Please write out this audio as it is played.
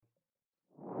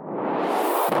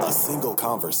A single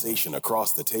conversation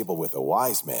across the table with a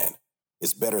wise man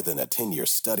is better than a 10-year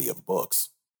study of books.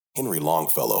 Henry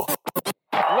Longfellow.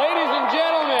 Ladies and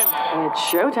gentlemen, it's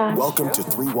showtime. Welcome to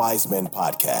Three Wise Men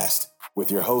Podcast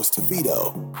with your host,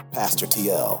 Veto, Pastor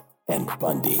T.L, and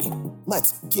Bundy.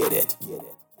 Let's get it.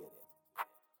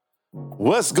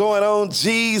 What's going on,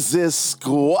 Jesus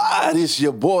Squad? It's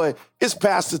your boy. It's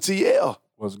Pastor T.L.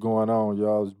 What's going on,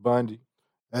 y'all? It's Bundy.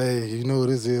 Hey, you know what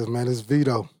this is, man. It's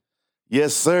Veto.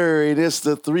 Yes, sir. It is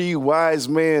the Three Wise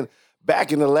Men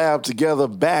back in the lab together,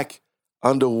 back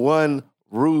under one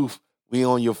roof. We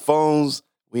on your phones.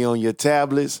 We on your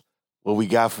tablets. What we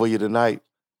got for you tonight?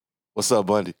 What's up,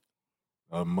 Bundy?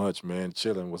 Not much, man.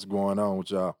 Chilling. What's going on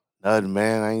with y'all? Nothing,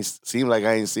 man. Seem like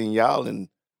I ain't seen y'all in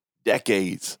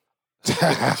decades.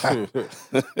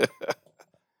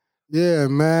 Yeah,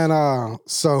 man.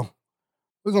 So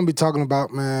we're gonna be talking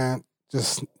about, man,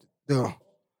 just the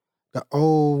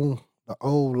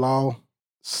old law,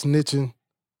 snitching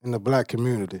in the black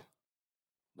community.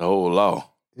 The whole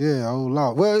law. Yeah, old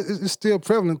law. Well, it's still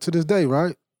prevalent to this day,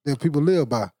 right? That people live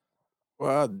by.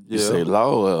 Well, You say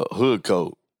law or hood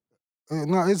code?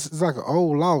 No, it's like an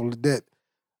old law that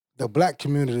the black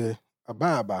community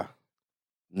abide by.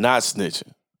 Not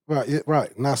snitching.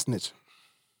 Right, not snitching.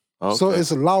 Okay. So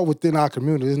it's a law within our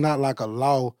community. It's not like a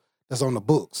law that's on the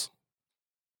books.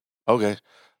 Okay.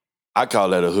 I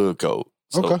call that a hood code.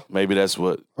 So Okay. maybe that's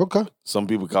what some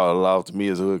people call it a law. To me,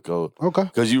 is a hood code. Okay.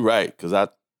 Because you're right. Because I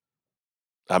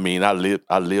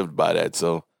lived by that.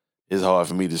 So it's hard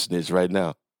for me to snitch right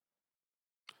now.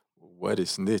 What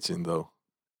is snitching, though?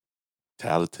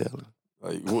 Telling.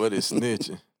 Like, what is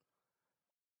snitching?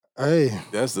 Hey.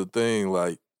 That's the thing,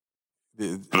 like,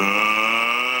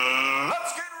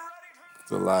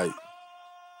 so, like,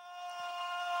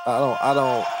 I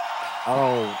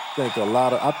think a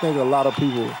lot of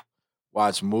people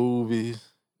watch movies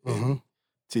and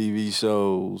TV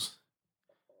shows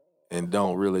and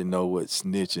don't really know what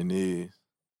snitching is.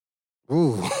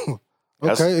 Ooh.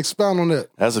 Okay, expound on that.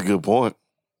 That's a good point.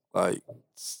 Like,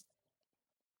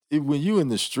 when you in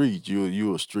the street,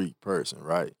 you a street person,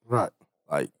 right? Right.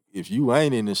 Like, if you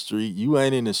ain't in the street, you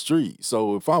ain't in the street.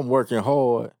 So if I'm working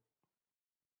hard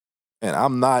and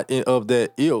I'm not of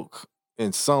that ilk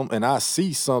and I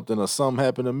see something or something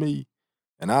happen to me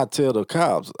and I tell the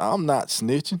cops, I'm not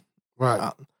snitching.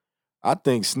 Right. I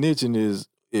think snitching is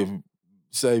if,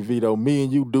 say, Vito, me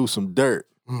and you do some dirt,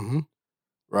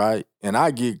 right? And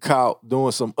I get caught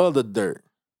doing some other dirt.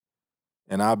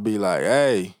 And I be like,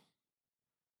 hey,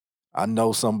 I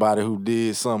know somebody who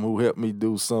did something, who helped me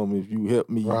do something. If you help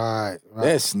me, right.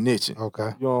 That's snitching.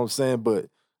 Okay. You know what I'm saying? But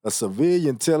a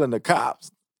civilian telling the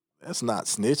cops, that's not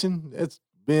snitching. That's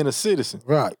being a citizen.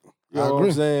 Right. You know what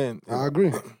I'm saying? I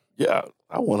agree. Yeah,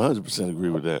 I 100% agree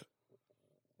with that.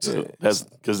 So Yeah.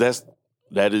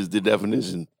 that is the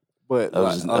definition. But a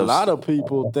lot of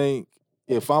people think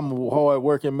if I'm a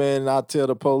hard-working man and I tell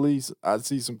the police I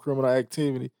see some criminal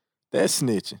activity, that's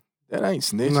snitching. That ain't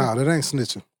snitching. No, that ain't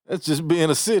snitching. That's just being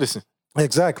a citizen.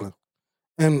 Exactly.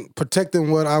 And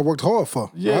protecting what I worked hard for.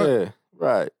 Yeah,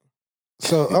 right.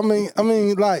 So, I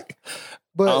mean, like,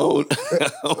 but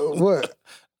what?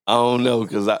 I don't know,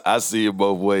 because I see it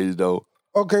both ways, though.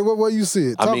 Okay, what you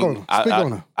see it? Talk on it. Speak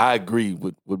on it. I agree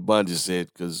with what Bundy said,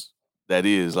 because that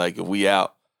is, like, if we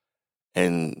out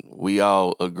and we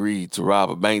all agree to rob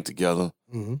a bank together,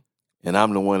 and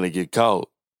I'm the one that get caught,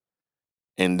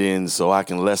 and then so I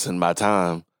can lessen my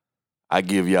time, I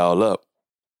give y'all up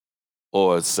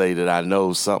or say that I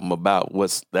know something about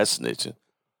that's snitching.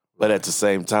 But at the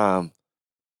same time,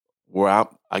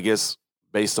 I guess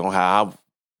based on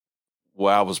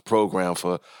where I was programmed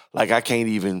for, like I can't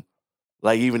even,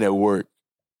 like even at work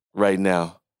right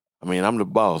now, I mean, I'm the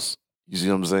boss, you see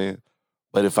what I'm saying?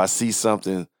 But if I see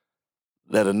something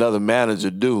that another manager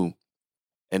do,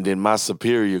 and then my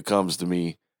superior comes to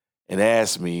me and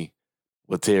asks me,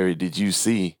 well, Terry, did you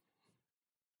see?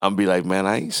 I'm be like, man,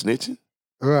 I ain't snitching.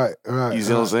 Right. You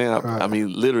see what I'm saying? I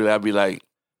mean, literally, I'd be like,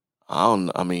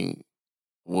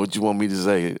 what you want me to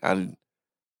say?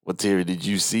 Well, Terry, did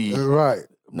you see? Right.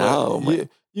 No, man.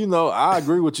 You know, I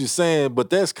agree with you saying, but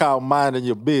that's called minding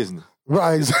your business.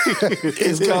 Right. It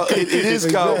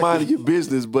is called minding your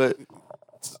business, but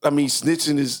I mean,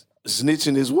 snitching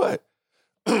is what?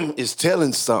 It's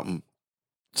telling something.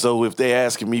 So if they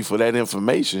asking me for that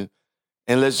information,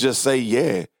 and let's just say,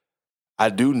 yeah, I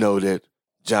do know that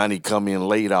Johnny come in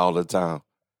late all the time.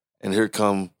 And here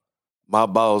come my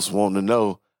boss wanting to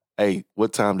know, hey,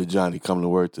 what time did Johnny come to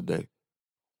work today?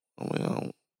 I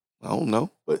mean, I don't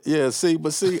know. But I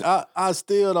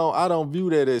still don't view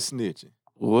that as snitching.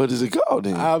 What is it called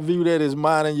then? I view that as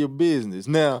minding your business.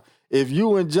 Now, if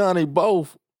you and Johnny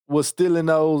both was stealing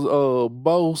those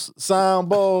Bose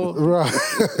soundbars,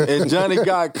 Right. and Johnny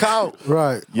got caught,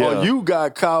 Right. or you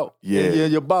got caught, Yeah.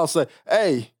 and your boss say,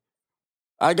 "Hey,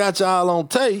 I got y'all on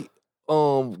tape.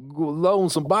 Loading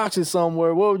some boxes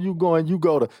somewhere. Where you going? You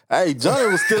go to, hey, Johnny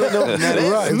was stealing them. Now that's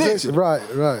Right. snitching.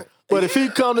 Right. But if he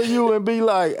come to you and be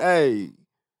like, hey,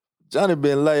 Johnny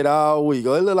been late all week,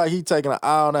 or it look like he taking an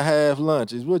hour and a half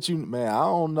lunch, is what you, man, I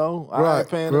don't know. I ain't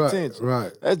paying attention.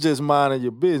 Right. That's just minding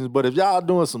your business. But if y'all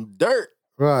doing some dirt,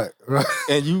 Right.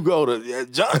 and you go to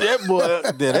Johnny, that boy,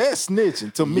 then that's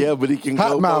snitching to me. Yeah, but it can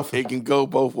go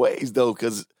both ways though,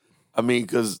 because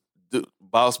the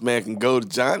boss man can go to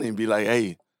Johnny and be like,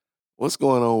 "Hey, what's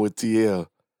going on with TL?"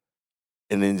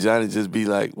 And then Johnny just be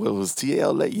like, "Well, was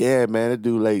TL late? Yeah, man, that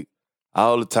dude late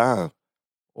all the time."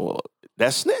 Well,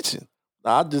 that's snitching.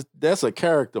 That's a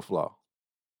character flaw.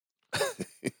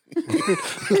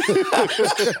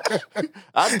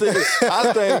 I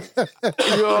think,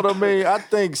 you know what I mean? I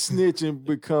think snitching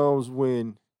becomes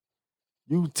when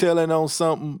you telling on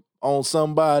something on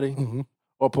somebody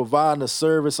or providing a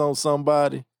service on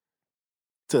somebody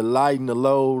to lighten the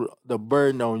load, the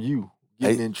burden on you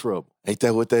getting in trouble. Ain't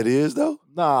that what that is though?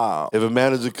 Nah. If a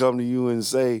manager come to you and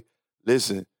say,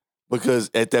 "Listen,"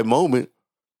 because at that moment,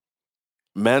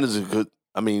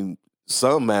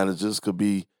 some managers could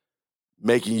be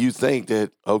making you think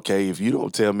that, okay, if you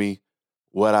don't tell me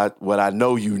what I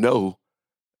know you know,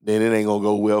 then it ain't gonna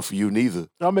go well for you neither.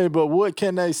 I mean, but what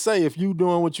can they say if you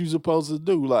doing what you supposed to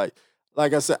do? Like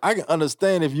I said, I can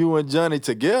understand if you and Johnny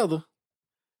together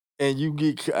and you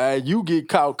get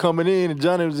caught coming in and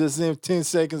Johnny was just in 10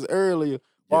 seconds earlier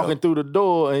walking through the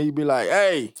door and he'd be like,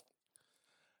 hey.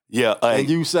 Yeah. And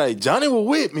you say, Johnny was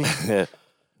with me.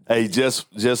 Hey, just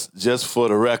for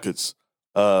the records,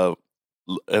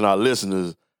 and our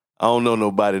listeners, I don't know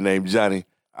nobody named Johnny.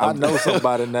 I know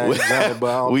somebody named Johnny, but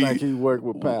I don't think he worked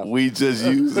with Pastor. We just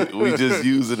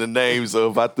using the name.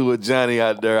 So if I threw a Johnny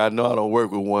out there, I know I don't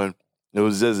work with one. It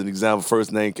was just an example.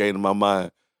 First name came to my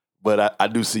mind. But I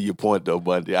do see your point though,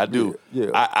 Bundy. I do. Yeah.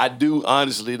 I do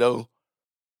honestly though.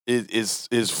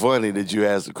 It's funny that you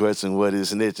asked the question, what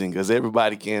is snitching? Because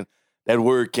that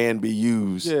word can be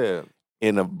used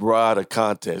in a broader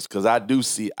context. Because I do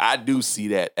see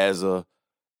that as a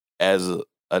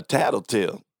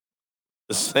tattletale.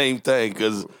 The same thing,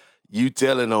 because you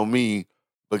telling on me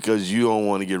because you don't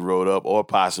want to get rolled up or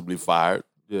possibly fired.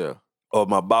 Yeah. Or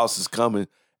my boss is coming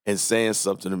and saying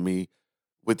something to me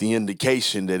with the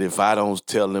indication that if I don't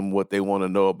tell them what they want to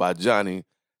know about Johnny,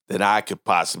 then I could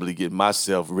possibly get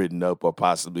myself written up or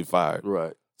possibly fired.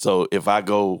 Right. So if I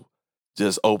go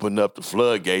just open up the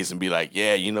floodgates and be like,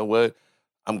 yeah, you know what?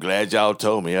 I'm glad y'all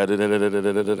told me. To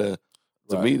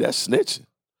me, that's snitching.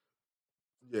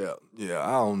 Yeah,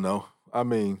 I don't know. I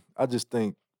mean, I just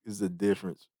think it's a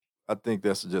difference. I think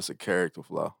that's just a character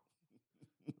flaw.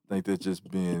 I think that's just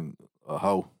being a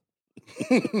hoe.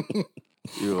 You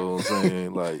know what I'm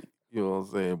saying? Like, you know what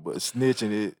I'm saying? But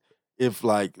snitching it, if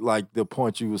like the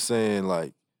point you were saying,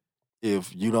 like,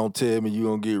 if you don't tell me you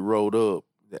gonna get rolled up,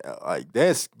 like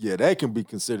that can be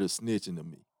considered snitching to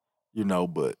me.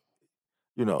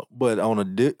 But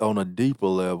on a deeper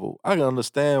level, I can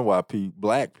understand why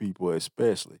black people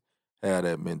especially have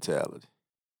that mentality.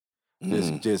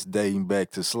 Just dating back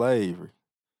to slavery.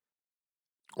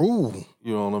 Ooh.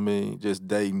 You know what I mean? Just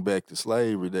dating back to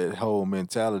slavery, that whole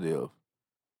mentality of,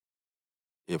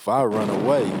 if I run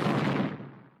away,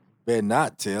 better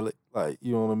not tell it. Like,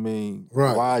 you know what I mean?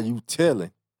 Right. Why are you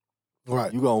telling?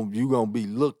 Right. You gonna be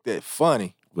looked at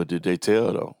funny. But did they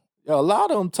tell though? Yeah, a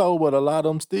lot of them told, but a lot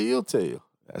of them still tell.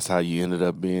 That's how you ended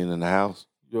up being in the house?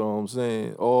 You know what I'm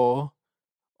saying? Or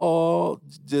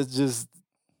just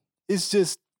it's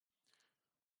just,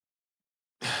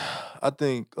 I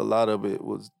think a lot of it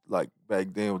was like back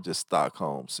then was just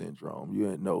Stockholm syndrome. You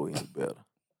didn't know any better.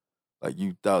 Like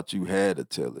you thought you had to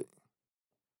tell it.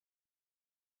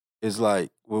 It's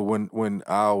like when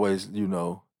I always,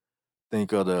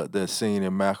 think of the scene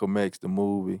in Malcolm X, the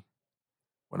movie,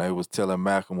 when they was telling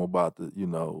Malcolm about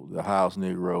the house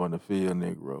Negro and the field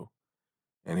Negro.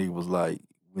 And he was like,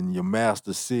 when your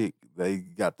master's sick, they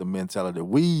got the mentality,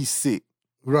 we's sick.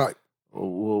 Right.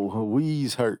 Well,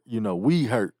 we's hurt, we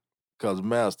hurt because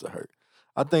master hurt.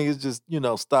 I think it's just,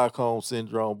 Stockholm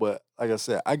syndrome. But like I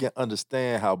said, I can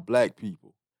understand how black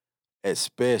people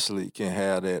especially can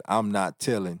have that I'm not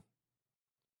telling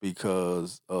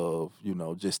because of,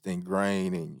 just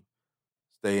ingrained and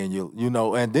stay in your,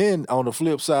 and then on the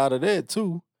flip side of that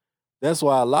too, that's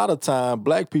why a lot of time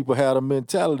black people have a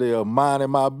mentality of minding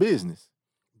my business.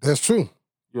 That's true.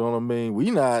 You know what I mean? We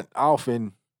not off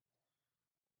in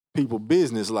people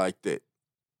business like that.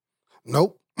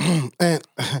 Nope. And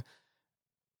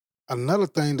another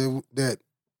thing that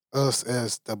us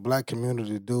as the black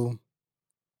community do,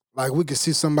 like we can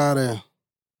see somebody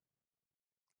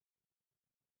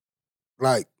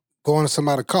like going to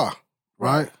somebody's car,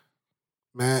 right?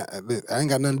 Man, I ain't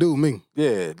got nothing to do with me.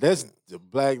 Yeah, that's the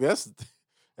black. That's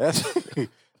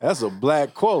that's a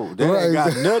black quote. That Right. ain't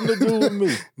got nothing to do with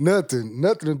me. Nothing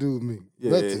to do with me.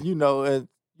 Yeah, Nothing.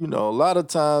 and a lot of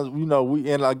times,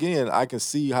 and again, I can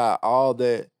see how all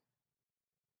that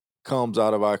comes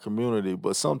out of our community,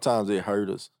 but sometimes it hurt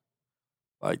us.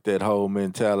 Like that whole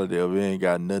mentality of it ain't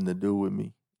got nothing to do with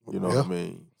me. You know what I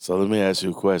mean? So let me ask you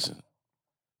a question.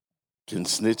 Can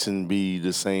snitching be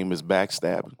the same as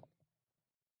backstabbing?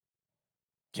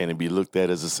 Can it be looked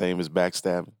at as the same as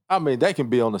backstabbing? I mean, they can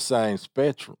be on the same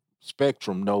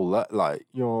spectrum, no, like,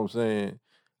 you know what I'm saying?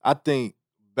 I think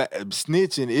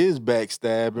snitching is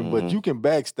backstabbing, but you can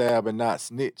backstab and not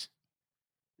snitch.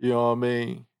 You know what I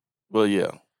mean? Well,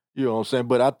 yeah. You know what I'm saying?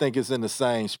 But I think it's in the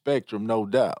same spectrum, no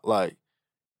doubt. Like,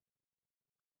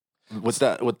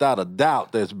 without a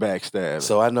doubt, that's backstabbing.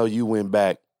 So I know you went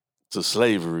back to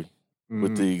slavery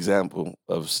with the example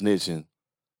of snitching,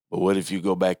 but what if you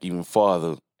go back even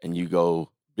farther and you go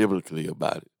biblically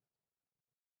about it?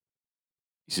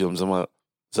 You see what I'm talking about?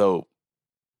 So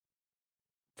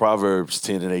Proverbs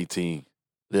 10 and 18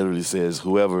 literally says,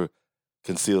 whoever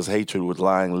conceals hatred with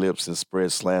lying lips and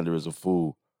spreads slander is a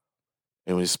fool.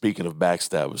 And we're speaking of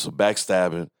backstabbers. So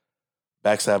backstabbing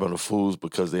are fools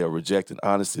because they are rejecting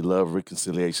honesty, love,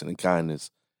 reconciliation, and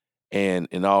kindness. And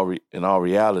in all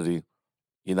reality,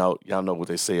 y'all know what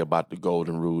they say about the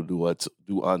golden rule: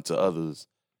 do unto others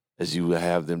as you would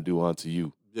have them do unto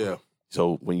you. Yeah.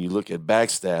 So when you look at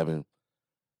backstabbing,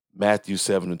 Matthew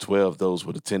 7 and 12, those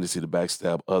with a tendency to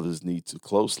backstab others need to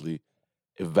closely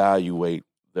evaluate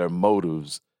their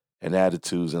motives and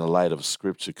attitudes in the light of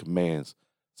Scripture commands.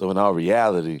 So in our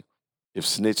reality, if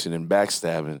snitching and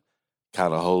backstabbing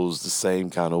kind of holds the same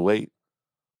kind of weight,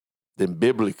 then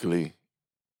biblically,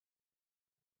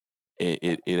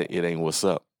 it ain't what's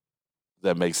up. Does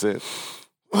that make sense?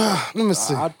 Let me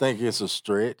see. I think it's a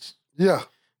stretch. Yeah.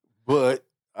 But,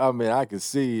 I mean, I can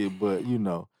see it, but,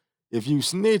 if you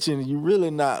snitching, you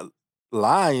really not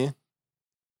lying.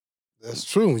 That's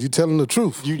true. You telling the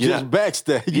truth. You just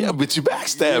backstab. Yeah, but you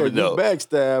backstabbing though. You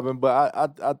backstabbing, but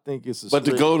I think it's a But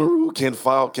stretch. the golden rule can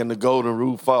the golden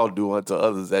rule fall do unto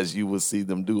others as you will see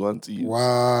them do unto you?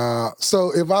 Wow.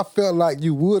 So if I felt like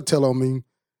you would tell on me,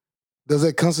 does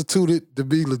that constitute it to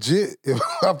be legit? If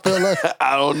I felt like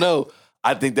I don't know.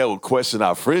 I think that would question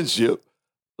our friendship.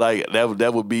 Like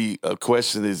that would be a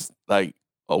question is like,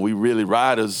 are we really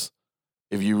riders?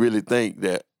 If you really think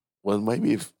that, well,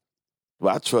 maybe if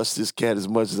I trust this cat as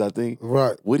much as I think,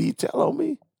 right. Would he tell on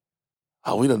me?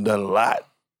 Oh, we done a lot.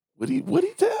 Would he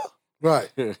tell?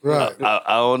 Right. Right.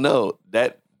 I don't know.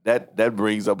 That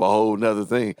brings up a whole nother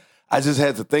thing. I just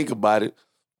had to think about it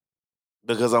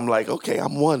because I'm like, okay,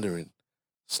 I'm wondering,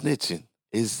 snitching,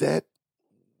 is that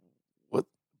what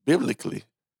biblically,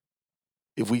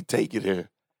 if we take it here?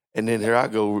 And then here I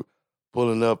go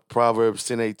pulling up Proverbs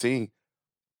 10:18.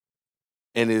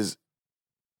 And is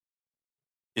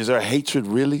there hatred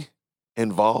really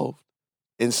involved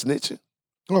in snitching?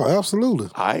 Oh, absolutely.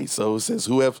 All right, so it says,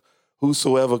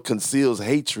 whosoever conceals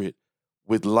hatred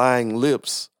with lying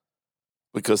lips,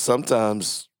 because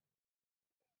sometimes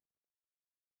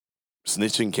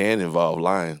snitching can involve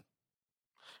lying.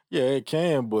 Yeah, it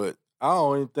can, but I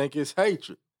don't even think it's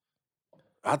hatred.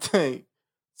 I think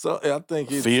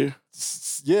it's Fear?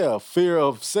 Yeah, fear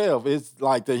of self. It's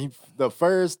like the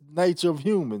first nature of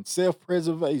human,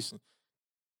 self-preservation.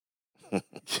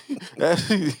 That's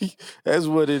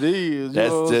what it is.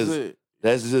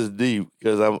 That's just deep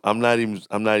because I'm not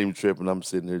even tripping. I'm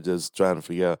sitting here just trying to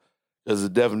figure out, because the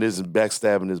definition of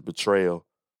backstabbing is betrayal,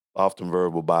 often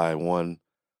verbal by one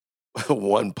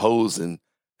posing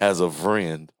as a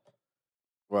friend.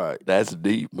 Right. That's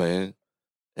deep, man.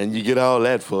 And you get all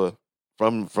that from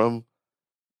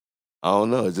I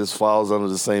don't know. It just falls under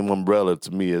the same umbrella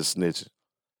to me as snitching.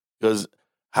 Because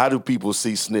how do people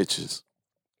see snitches?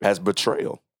 As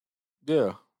betrayal.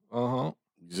 Yeah. Uh-huh.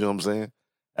 You see what I'm saying?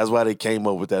 That's why they came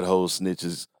up with that whole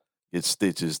snitches get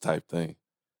stitches type thing.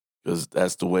 Because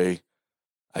that's the way,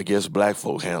 I guess, black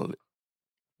folk handle it.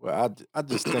 Well, I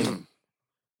just think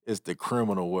it's the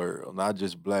criminal world, not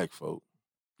just black folk.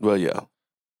 Well, yeah.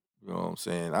 You know what I'm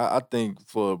saying? I think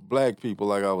for black people,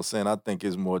 like I was saying, I think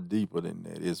it's more deeper than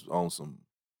that. It's on some,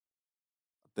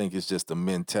 I think it's just the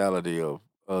mentality of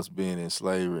us being in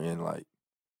slavery and like,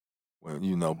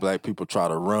 when, black people try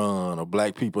to run or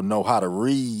black people know how to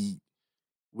read,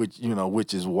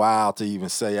 which is wild to even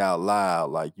say out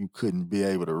loud. Like you couldn't be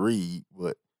able to read,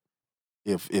 but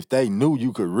if they knew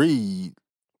you could read,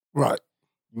 right,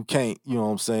 you can't. You know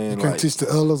what I'm saying? You can't teach the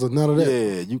others or none of that.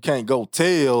 Yeah, you can't go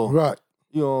tell. Right.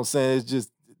 You know what I'm saying? It's just,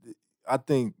 I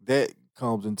think that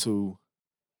comes into,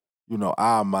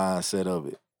 our mindset of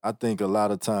it. I think a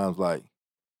lot of times, like,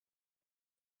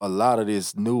 a lot of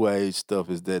this new age stuff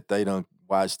is that they don't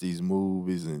watch these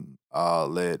movies and all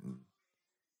that, and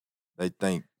they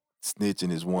think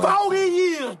snitching is one. 40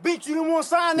 years, bitch, you didn't want to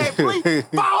sign that plea.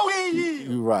 40 years.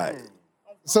 You're right.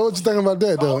 So what you think about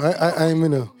that, though? I ain't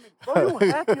mean to. Bro,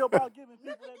 you happy about giving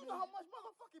people that? You know how much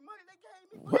motherfucking money they gave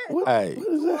me for that? Hey, what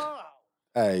is that?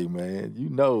 Hey, man,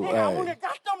 Hey,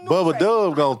 Bubba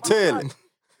Dub gonna tell it.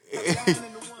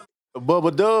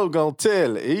 Bubba Dub gonna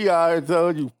tell it. He already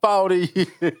told you 40.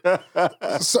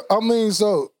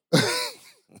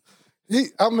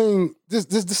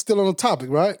 This still on the topic,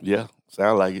 right? Yeah,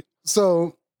 sound like it.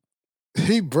 So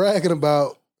he bragging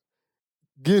about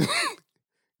getting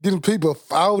people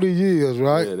 40 years,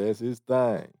 right? Yeah, that's his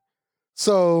thing.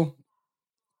 So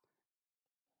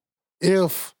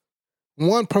if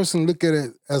one person look at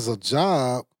it as a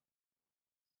job,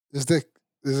 is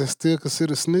it still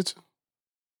considered snitching?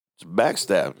 It's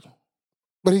backstabbing.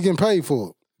 But he getting paid for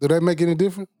it. Do that make any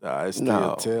difference? Nah, it's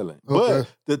still telling. Okay.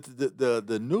 But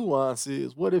the nuance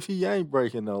is, what if he ain't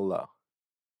breaking no law?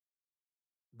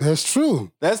 That's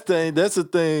true. That's the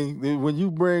thing. When you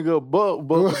bring up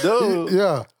Bubba Dub,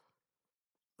 yeah.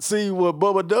 See what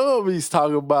Bubba Dub he's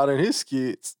talking about in his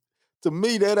skits. To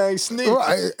me, that ain't snitching.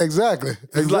 Right, exactly.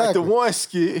 It's like the one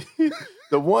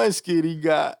skit, he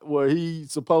got where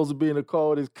he's supposed to be in the car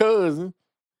with his cousin,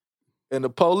 and the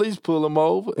police pull him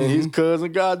over, and his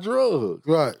cousin got drugs.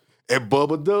 Right. And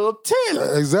Bubba Dub tell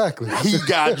him. Exactly. He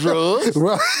got drugs.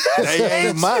 Right. They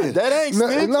ain't mine. That ain't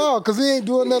snitching. No, because he ain't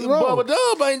doing nothing wrong. Bubba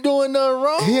Dub ain't doing nothing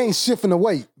wrong. He ain't shifting the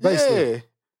weight, basically. Yeah.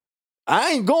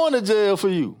 I ain't going to jail for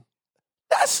you.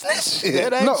 That's snitching.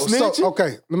 That ain't snitching. So,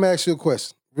 okay, let me ask you a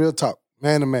question. Real talk.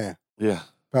 Man to man. Yeah.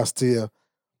 Pastor T.L.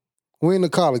 We in the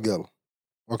car together.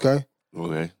 Okay?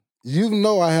 Okay. You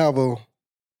know I have a...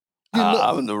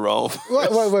 I'm in the wrong. Wait.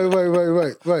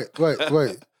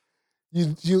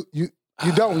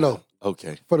 You don't know.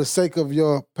 Okay. For the sake of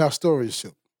your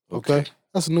pastoralship. Okay?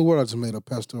 That's a new word I just made up,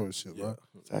 pastoralship, right?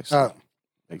 It's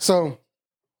actually. So,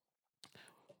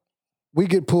 we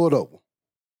get pulled over.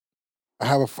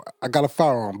 I got a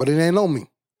firearm, but it ain't on me.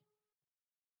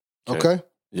 Okay?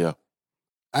 Yeah.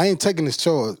 I ain't taking this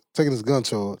gun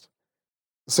charge.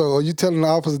 So are you telling the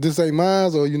officer this ain't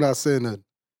mine, or are you not saying that?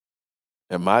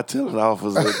 Am I telling the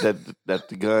officer that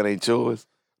the gun ain't yours?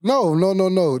 No.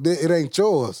 It ain't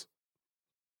yours.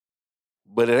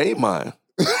 But it ain't mine.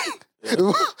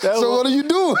 So what are you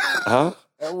doing? Huh?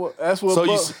 That's what. So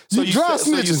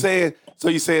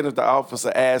you saying if the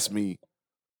officer asked me,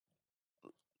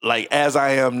 like as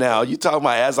I am now, you talking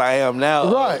about as I am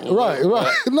now? Right.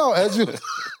 No, as you.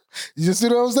 You see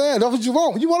what I'm saying? That's what you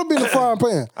want. You want to be in the frying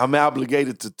pan. I'm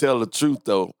obligated to tell the truth,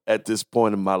 though, at this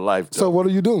point in my life. Though. So what are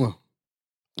you doing?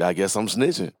 I guess I'm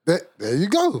snitching. There you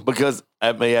go. Because,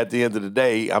 at the end of the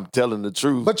day, I'm telling the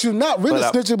truth. But you're not really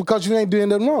snitching because you ain't doing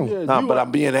nothing wrong. Yeah, but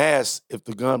I'm being asked if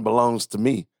the gun belongs to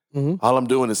me. Mm-hmm. All I'm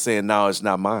doing is saying, no, it's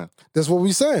not mine. That's what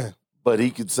we saying. But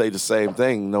he could say the same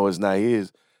thing, no, it's not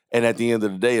his. And at the end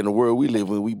of the day, in the world we live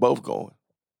in, we both going.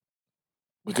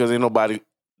 Because ain't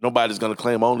nobody's going to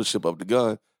claim ownership of the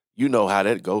gun. You know how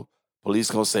that go. Police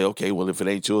going to say, okay, well, if it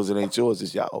ain't yours,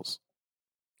 it's y'all's.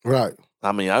 Right.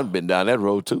 I mean, I've been down that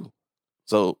road too.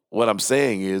 So what I'm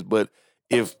saying is,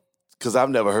 because I've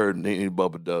never heard any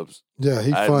Bubba Dubs. Yeah,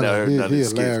 he funny. He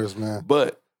hilarious, man.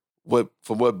 But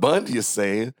from what Bundy is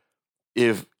saying,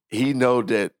 if he know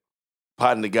that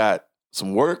partner got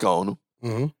some work on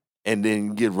him and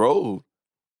then get rolled,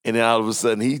 and then all of a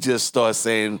sudden he just starts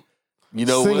saying, you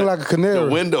know singing what? Like a canary.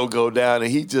 The window go down and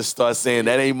he just starts saying,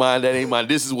 that ain't mine.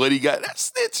 This is what he got.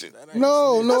 That's snitching.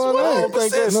 No, I don't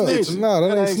think that's snitching. No,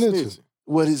 that ain't snitching.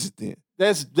 What is it then?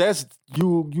 That's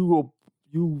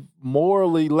you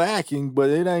morally lacking, but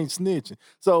it ain't snitching.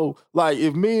 So, like,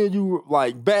 if me and you,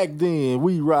 like, back then,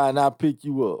 we ride and I pick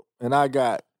you up, and I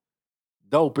got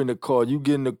dope in the car, you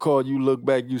get in the car, you look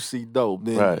back, you see dope.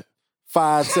 Then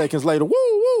 5 seconds later,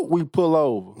 woo, we pull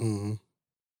over. Mm-hmm.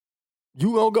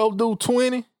 You gonna go do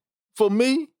 20 for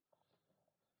me?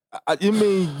 I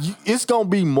mean, it's gonna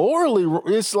be morally,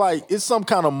 it's like, it's some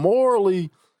kind of morally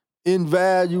in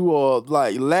value or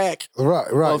like lack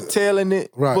of telling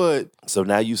it. Right. But so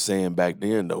now you saying back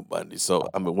then though, Bundy. So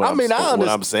I mean, what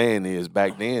I'm saying is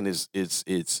back then it's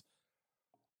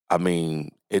I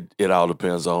mean, It all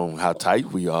depends on how tight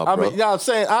we are, bro. I mean, you know what I'm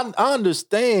saying? I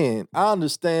understand. I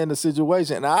understand the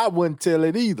situation, and I wouldn't tell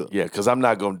it either. Yeah, because I'm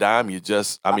not going to dime you. They're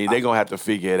going to have to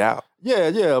figure it out. Yeah.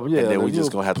 And then we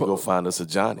just going to have to go find us a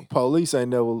Johnny. Police ain't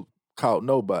never caught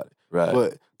nobody. Right.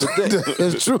 But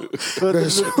That's true. But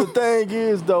the thing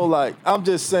is, though, like, I'm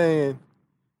just saying,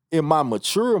 in my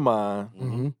mature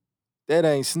mind, that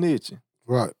ain't snitching.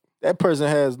 Right. That person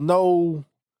has nothing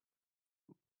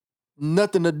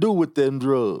to do with them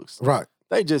drugs. Right.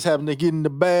 They just happen to get in the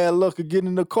bad luck of getting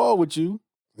in the car with you.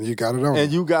 And you got it on.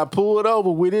 And you got pulled over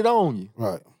with it on you.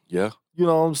 Right. Yeah. You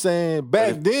know what I'm saying?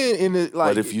 But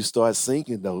if you start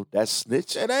sinking, though, that's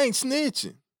snitching. That ain't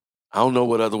snitching. I don't know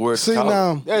what other words to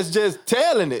call it. That's just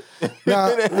telling it.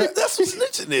 Now, that's what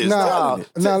snitching is. Now,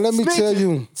 let me tell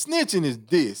you. Snitching is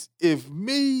this. If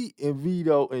me and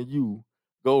Veto and you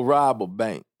go rob a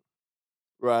bank,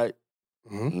 right?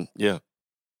 Mm-hmm. Yeah.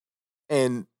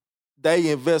 And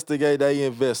they investigate.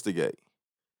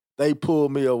 They pull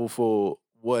me over for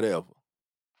whatever.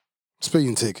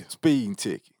 Speeding ticket.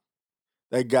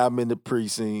 They got me in the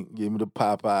precinct, give me the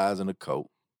Popeyes and the Coke.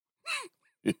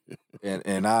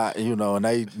 and I,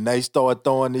 and they start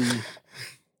throwing these,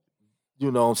 you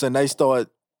know what I'm saying? They start,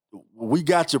 we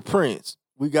got your prints,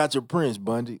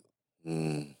 Bundy.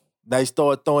 They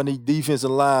start throwing these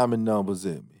defensive lineman numbers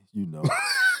at me,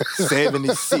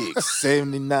 76,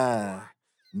 79,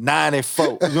 94,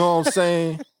 you know what I'm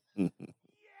saying?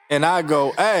 And I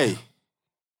go, hey.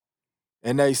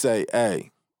 And they say,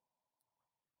 hey,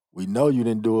 we know you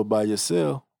didn't do it by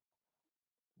yourself.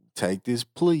 Take this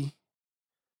plea.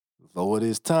 Lower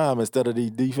this time instead of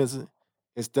these defensive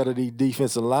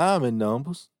lineman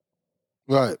numbers.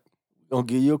 Right. We're gonna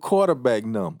give you a quarterback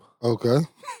number. Okay.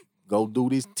 Go do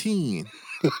this 10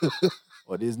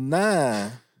 or this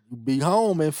 9. You be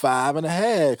home in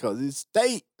 5.5 because it's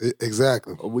state.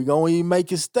 Exactly. Or we gonna even make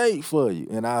it state for you.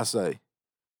 And I say,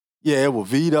 yeah, it was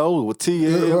Veto, it was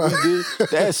T.L. Right. We did.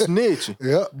 That's snitching.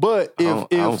 Yeah. But I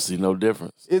don't see no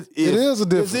difference. It is a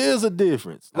difference. It is a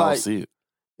difference. I don't see it.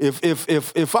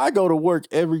 If I go to work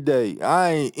every day, I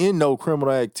ain't in no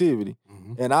criminal activity,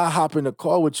 and I hop in the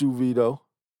car with you, Veto,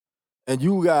 and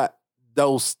you got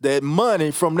that money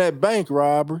from that bank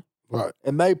robbery, right?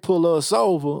 And they pull us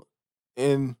over,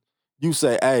 and you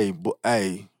say, "Hey,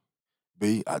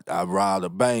 B, I robbed a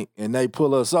bank," and they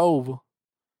pull us over,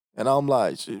 and I'm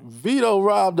like, "Veto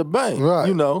robbed the bank,"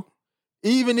 right?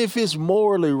 Even if it's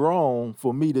morally wrong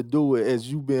for me to do it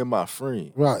as you being my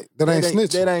friend. Right. That ain't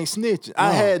snitching. That ain't snitching. No.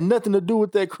 I had nothing to do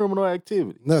with that criminal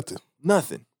activity.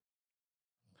 Nothing.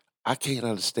 I can't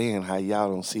understand how y'all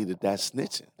don't see that that's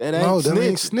snitching. That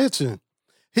ain't snitching.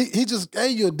 He just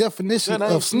gave you a definition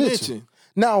of snitching.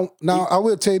 Now, I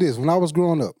will tell you this. When I was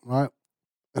growing up, right,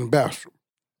 in Bastrop,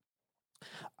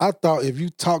 I thought if you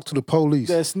talk to the police,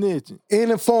 that's snitching.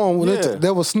 Any form,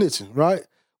 that was snitching, right?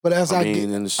 But as I get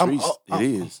in the streets, it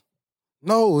is.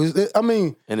 No, in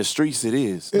the streets, it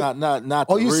is. Not.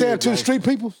 Are you saying to the street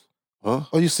people? Huh?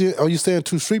 Are you saying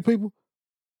to street people?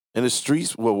 In the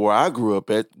streets, where I grew up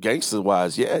at, gangster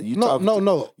wise, yeah. No. Are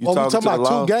we talking about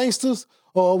two gangsters,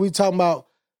 or are we talking about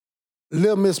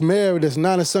little Miss Mary that's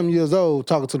 90-something years old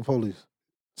talking to the police,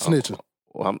 snitching?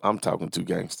 Well, I'm talking two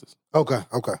gangsters. Okay.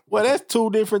 Well, that's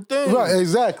two different things. Right,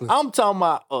 exactly. I'm talking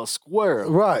about a square.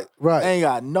 Right. Ain't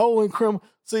got no incrimination.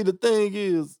 See, the thing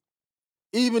is,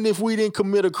 even if we didn't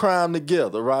commit a crime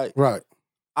together, right? Right.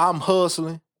 I'm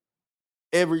hustling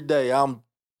every day. I'm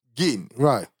getting it.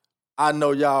 Right. I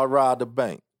know y'all robbed the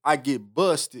bank. I get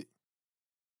busted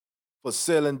for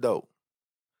selling dope.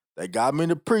 They got me in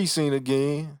the precinct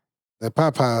again. That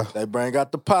Popeye. They bring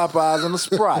out the Popeyes and the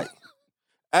Sprite.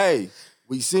 Hey,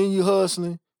 we seen you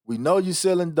hustling. We know you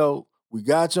selling dope. We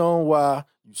got you on wire.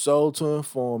 You sold to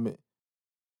informant.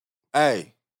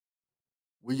 Hey,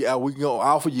 we gonna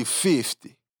offer you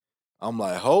 50. I'm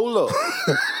like, hold up.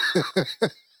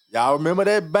 Y'all remember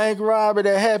that bank robbery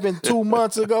that happened 2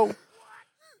 months ago?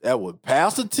 That was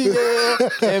Pastor T.L.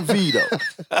 and Veto.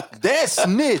 That's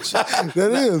snitching.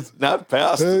 That is. Not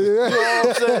Pastor. You know what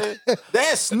I'm saying?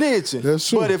 That's snitching. That's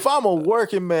true. But if I'm a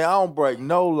working man, I don't break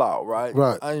no law, right?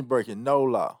 Right. I ain't breaking no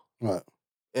law. Right.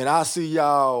 And I see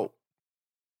y'all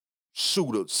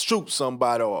shoot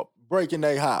somebody or break in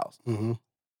their house. Mm-hmm.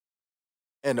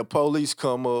 And the police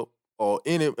come up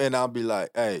and I'll be like,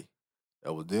 hey,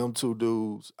 that was them two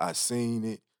dudes. I seen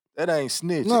it. That ain't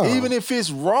snitching. No. Even if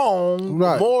it's wrong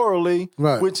morally,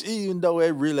 which even though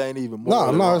it really ain't even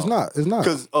morally No, wrong. it's not. It's not.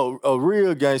 Because a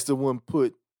real gangster wouldn't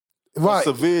put a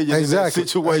civilian in that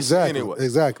situation anyway.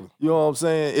 Exactly. You know what I'm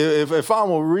saying? If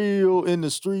I'm a real in the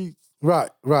streets,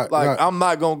 right. I'm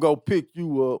not going to go pick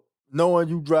you up knowing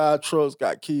you drive trucks,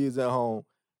 got kids at home,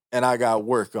 and I got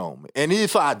work on me. And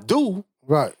if I do,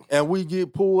 right, and we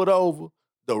get pulled over,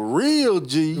 the real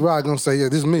G, right, gonna say, yeah,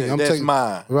 this is me. I'm that's taking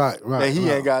mine. Right. And he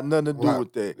right. ain't got nothing to do Right.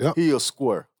 with that. Yep. He a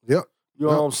square. Yep. You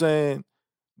know what I'm saying?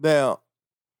 Now,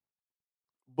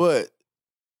 but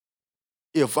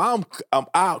if I'm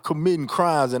out committing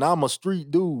crimes and I'm a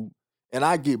street dude and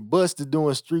I get busted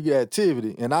doing street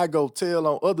activity and I go tell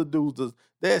on other dudes,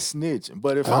 that's snitching.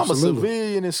 But if I'm a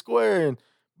civilian and square and,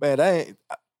 man,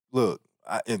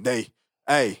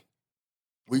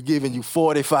 we giving you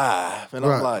 45. And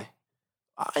I'm like,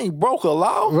 I ain't broke a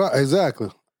law. Right, exactly.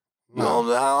 You know what I'm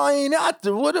saying? I ain't out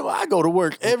there. What if I go to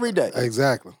work every day?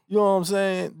 Exactly. You know what I'm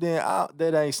saying? Then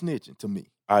that ain't snitching to me.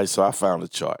 All right, so I found a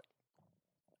chart.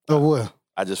 Oh, what?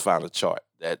 I just found a chart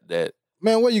that.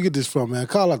 Man, where you get this from, man?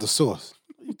 Call out the source.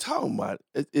 What are you talking about?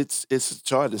 It's a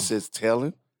chart that says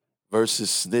telling versus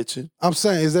snitching. I'm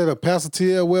saying, is that a Pastor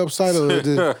T.L. website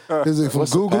or is it from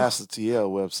What's Google? A Pastor T.L.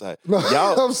 website? No,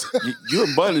 Y'all, you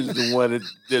and Bundy's the one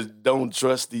that don't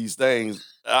trust these things.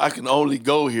 I can only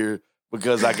go here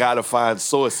because I gotta find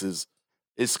sources.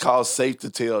 It's called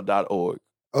safetotell.org.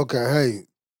 Okay, hey,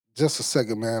 just a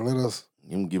second, man. Let us.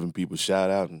 I'm giving people shout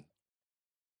out.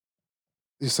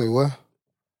 You say what?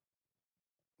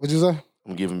 What'd you say?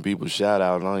 I'm giving people shout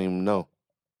out. I don't even know.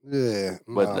 Yeah,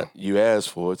 But you asked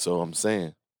for it, so I'm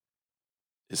saying.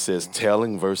 It says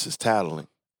telling versus tattling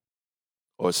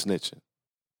or snitching.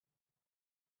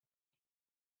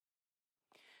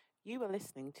 You are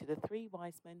listening to the Three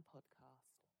Wise Men podcast.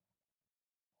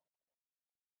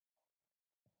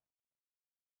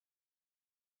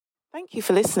 Thank you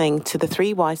for listening to the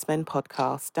Three Wise Men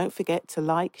podcast. Don't forget to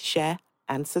like, share,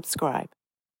 and subscribe.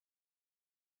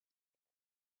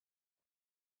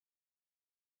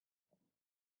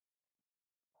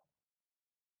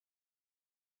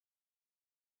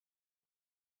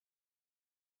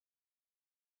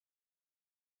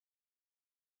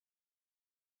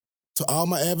 To all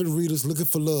my avid readers looking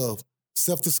for love,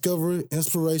 self-discovery,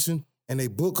 inspiration, and a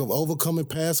book of overcoming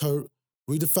past hurt,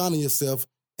 redefining yourself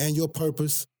and your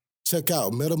purpose, check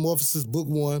out Metamorphosis Book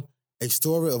 1, a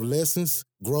story of lessons,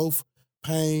 growth,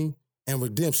 pain, and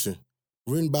redemption,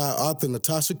 written by author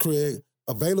Natasha Craig,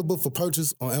 available for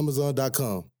purchase on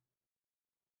Amazon.com.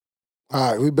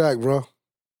 All right, we back, bro.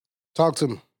 Talk to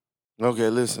me. Okay,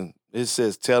 listen. It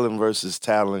says telling versus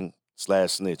tattling /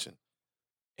 snitching.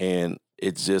 And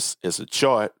it's a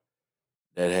chart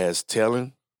that has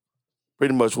telling,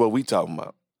 pretty much what we talking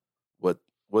about.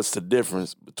 What's the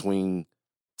difference between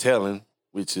telling,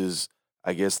 which is,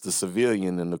 I guess, the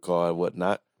civilian in the car and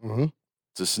whatnot, to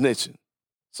snitching.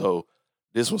 So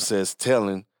this one says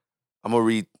telling. I'm gonna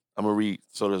read.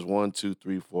 So there's 1, 2,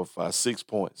 3, 4, 5, 6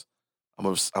 points. I'm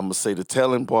gonna say the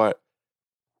telling part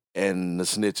and the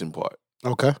snitching part.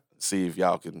 Okay. See if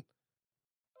y'all can,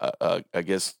 I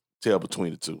guess, tell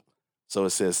between the two. So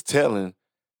it says telling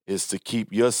is to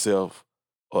keep yourself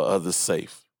or others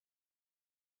safe.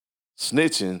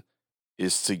 Snitching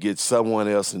is to get someone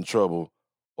else in trouble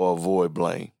or avoid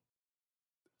blame.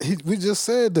 We just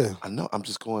said that. I know. I'm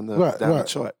just going down the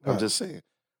chart. I'm just saying.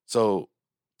 So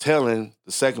telling,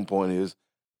 the second point is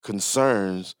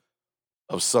concerns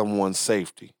of someone's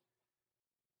safety.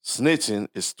 Snitching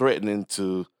is threatening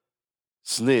to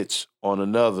snitch on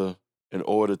another in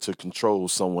order to control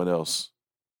someone else.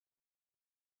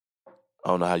 I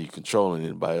don't know how you're controlling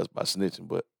anybody else by snitching,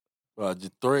 but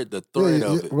the threat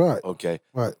of it. Right. Okay.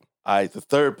 Right. All right. The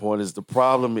third point is the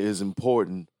problem is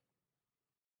important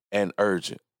and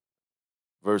urgent,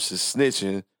 versus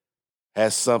snitching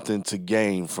has something to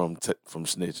gain from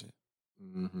snitching.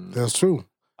 Mm-hmm. That's true.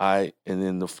 All right. And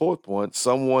then the fourth point,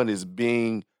 someone is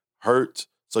being hurt.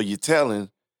 So you're telling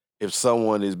if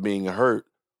someone is being hurt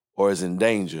or is in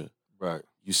danger. Right.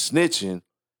 You snitching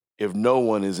if no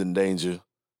one is in danger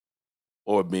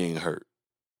or being hurt.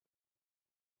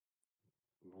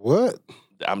 What?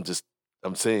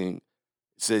 I'm saying,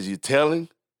 it says you're telling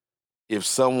if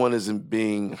someone isn't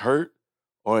being hurt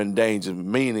or in danger,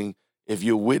 meaning if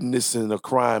you're witnessing a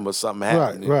crime or something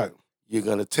happening, Right. you're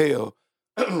going to tell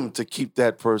to keep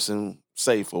that person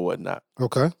safe or whatnot.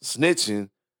 Okay. Snitching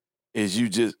is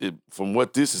from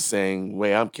what this is saying, the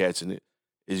way I'm catching it,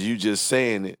 is you just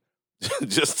saying it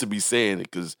just to be saying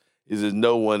it because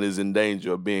no one is in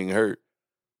danger of being hurt.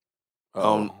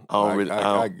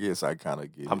 I guess I kind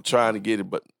of get it. I'm trying to get it,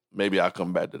 but maybe I'll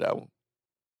come back to that one.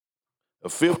 The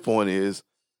fifth point is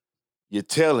you're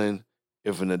telling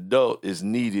if an adult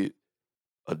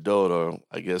or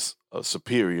I guess a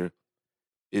superior,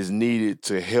 is needed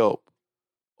to help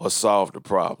or solve the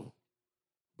problem.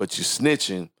 But you're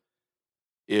snitching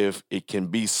if it can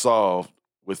be solved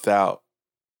without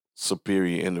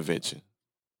superior intervention.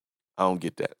 I don't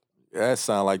get that. That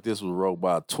sound like this was wrote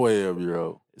by a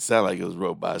 12-year-old. It sounded like it was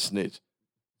wrote by a snitch.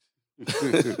 By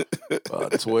a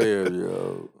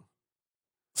 12-year-old.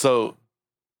 So,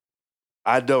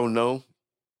 I don't know.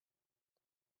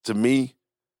 To me,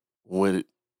 what it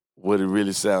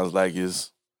really sounds like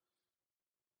is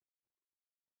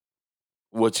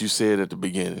what you said at the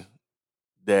beginning,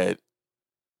 that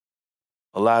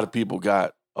a lot of people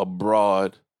got a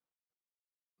broad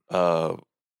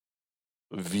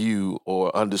view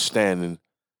or understanding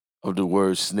of the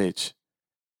word snitch,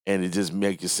 and it just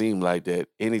makes it seem like that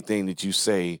anything that you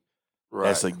say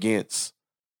that's against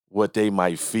what they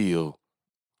might feel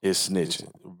is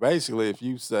snitching. Basically, if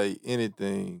you say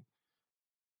anything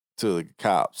to the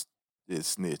cops,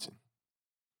 it's snitching.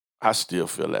 I still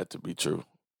feel that to be true.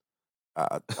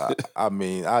 I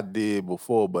mean, I did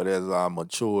before, but as I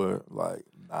mature, like,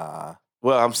 nah.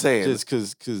 Well, I'm saying just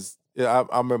because I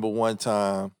remember one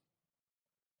time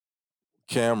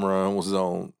Cameron was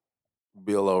on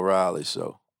Bill O'Reilly's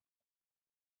show,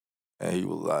 and he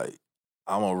was like,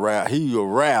 "I'm a rap. He a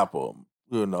rapper,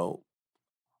 you know,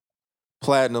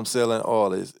 platinum selling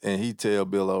artist," and he tell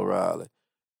Bill O'Reilly,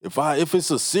 If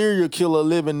it's a serial killer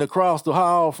living across the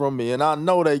hall from me and I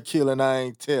know they killing, I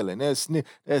ain't telling. That's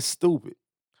stupid.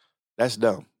 That's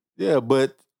dumb. Yeah,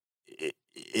 but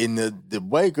in the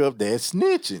wake up, that's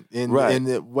snitching. In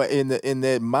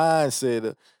that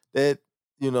mindset that,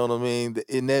 you know what I mean.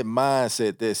 In that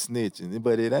mindset, that's snitching.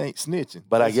 But it ain't snitching.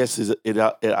 But I guess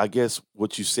I guess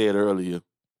what you said earlier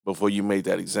before you made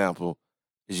that example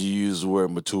is you use the word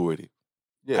maturity.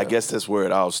 Yeah. I guess that's where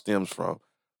it all stems from,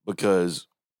 because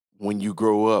when you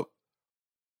grow up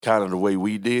kind of the way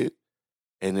we did,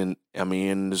 and then, I mean,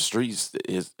 in the streets,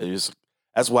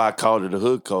 that's why I called it a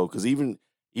hood code, because even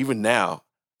now,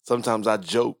 sometimes I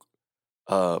joke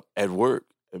at work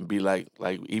and be like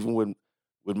even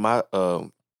with my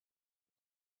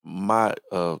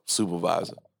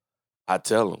supervisor, I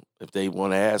tell them if they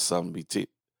want to ask something,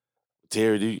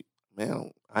 Terry,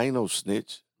 man, I ain't no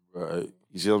snitch. Right.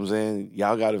 You see what I'm saying?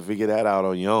 Y'all got to figure that out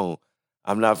on your own.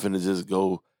 I'm not finna just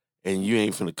go, and you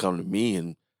ain't finna come to me.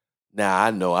 And now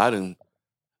I know I didn't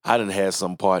have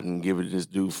some part in giving this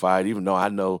dude fired, even though I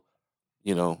know,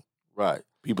 you know, right.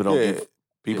 People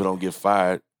don't get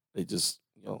fired. They just,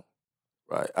 you know.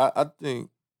 Right. I think,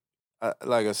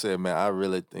 like I said, man, I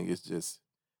really think it's just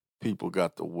people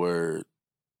got the word,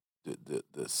 the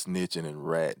snitching and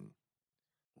ratting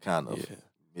kind of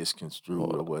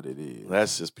misconstrued or what it is.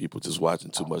 That's just people just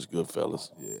watching too much Goodfellas.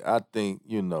 Yeah, I think,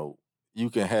 you know, you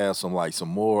can have some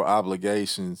more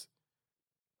obligations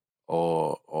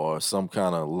or some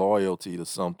kind of loyalty to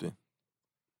something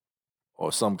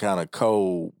or some kind of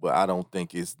code, but I don't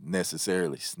think it's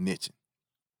necessarily snitching.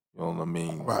 You know what I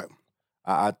mean? Right.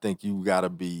 I think you got to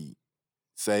be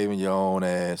saving your own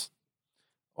ass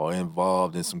or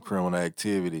involved in some criminal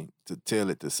activity to tell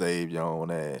it to save your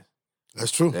own ass.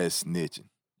 That's true. That's snitching.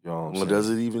 You know what I'm saying? Does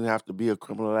it even have to be a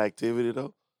criminal activity,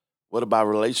 though? What about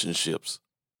relationships?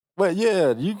 But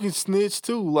yeah, you can snitch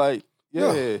too. Like,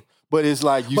 yeah. But it's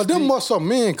like you. But them must some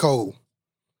men code.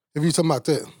 If you talking about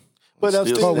that. But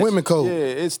that's still women code. Yeah,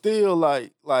 it's still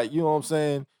like you know what I'm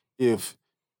saying. If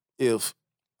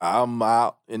I'm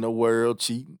out in the world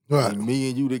cheating, right, and me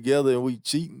and you together and we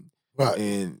cheating, right,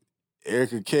 and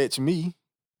Erica catch me,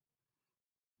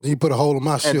 then you put a hole in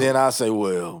my shit, and then I say,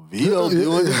 well, Vito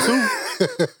doing it too.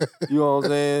 You know what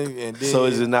I'm saying? And then, so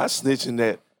is it not snitching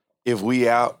that if we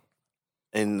out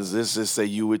and let's just say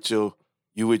you with your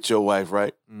wife,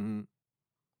 right? Mm-hmm.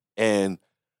 And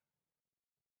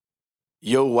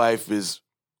your wife is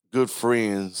good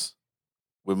friends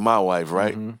with my wife,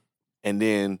 right? Mm-hmm. And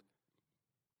then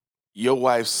your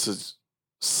wife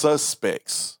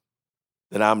suspects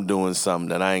that I'm doing something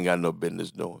that I ain't got no business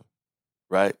doing,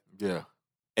 right? Yeah.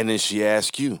 And then she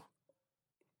asks you,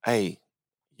 hey,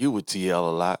 you with TL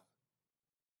a lot.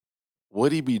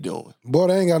 What he be doing? Boy,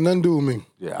 that ain't got nothing to do with me.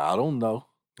 Yeah, I don't know.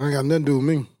 Ain't got nothing to do with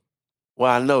me.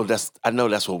 Well, I know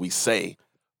that's what we say.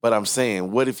 But I'm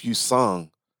saying, what if you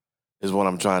sung is what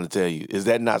I'm trying to tell you. Is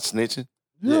that not snitching?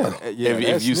 Yeah.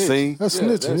 If you sing? That's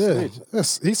snitching, yeah.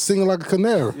 Snitching. He's singing like a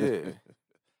canary. Yeah.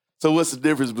 So what's the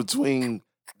difference between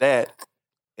that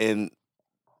and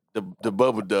the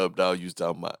bubble dub dog you was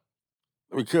talking about?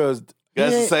 Because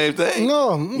that's the same thing.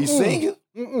 No. He's singing?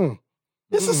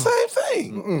 It's the same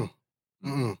thing.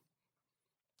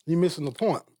 You missing the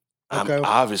point. Okay.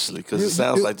 Obviously, because it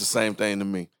sounds like the same thing to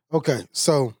me. Okay,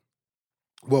 so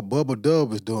what Bubba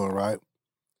Dub is doing, right?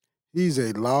 He's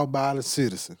a law-abiding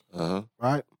citizen,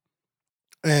 right?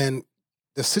 And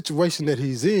the situation that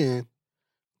he's in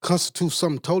constitutes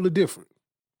something totally different.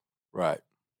 Right.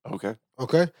 Okay.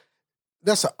 Okay?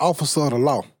 That's an officer of the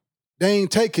law.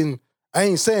 I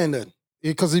ain't saying nothing.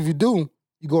 Because if you do,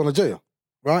 you going to jail,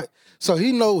 right? So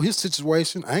he know his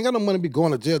situation. I ain't got no money to be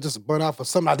going to jail just to burn out for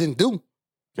something I didn't do,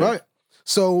 right?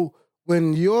 So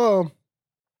when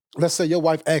let's say your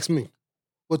wife asks me,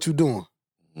 what you doing?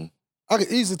 I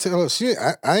could easily tell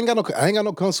her, I ain't got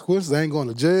no consequences. I ain't going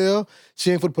to jail.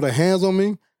 She ain't finna put her hands on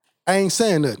me. I ain't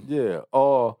saying nothing. Yeah,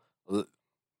 or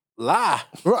lie.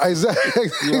 Right, exactly.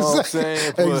 You know what I'm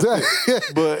saying? Exactly.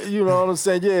 But you know what I'm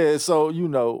saying? Yeah,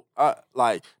 so, I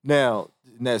like now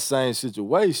in that same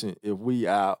situation, if we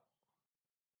out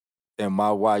and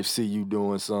my wife see you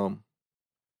doing something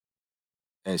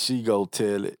and she go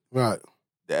tell it, Right.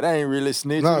 that ain't really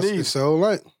snitching No, either. it's so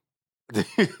right.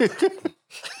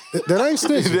 That ain't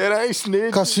snitching. That ain't snitching.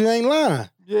 Because she ain't lying.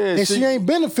 Yeah. And she ain't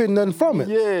benefiting nothing from it.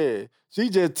 Yeah.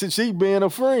 She being a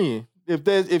friend.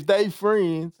 If they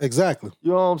friends. Exactly.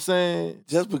 You know what I'm saying?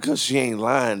 Just because she ain't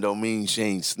lying don't mean she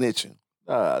ain't snitching.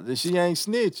 She ain't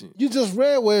snitching. You just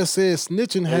read where it says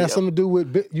snitching has something to do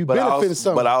with you benefiting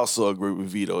something. But I also agree with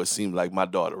Vito. It seems like my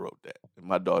daughter wrote that. And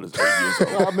my daughter's 8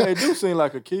 years old. I mean, it do seem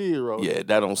like a kid wrote it. Yeah,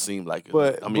 that don't seem like it.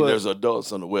 But there's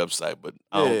adults on the website, but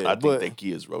I think they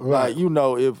kids wrote right,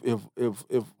 that.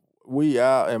 If we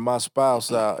out and my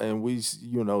spouse out and we,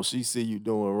 she see you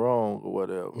doing wrong or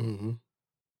whatever. Mm-hmm.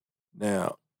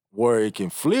 Now, where it can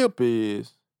flip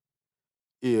is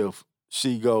if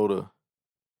she go to,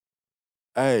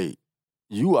 hey,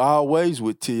 you always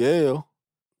with TL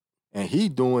and he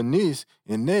doing this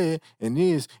and that and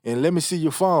this and let me see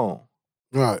your phone.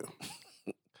 Right.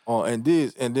 And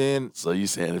this and then. So you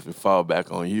saying if it fall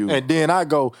back on you. And then I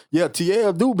go, yeah,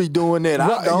 TL do be doing that.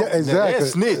 Right, I don't. yeah, exactly.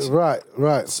 That's snitch.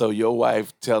 Right. So your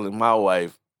wife telling my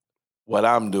wife what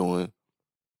I'm doing.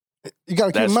 You got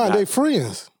to keep in mind, they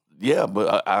friends. Yeah,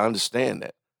 but I understand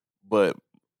that. But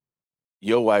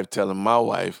your wife telling my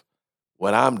wife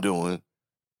what I'm doing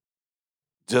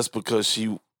just because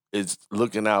she is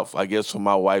looking out, for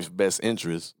my wife's best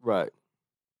interest. Right.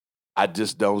 I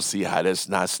just don't see how that's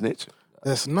not snitching.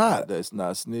 That's not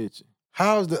snitching.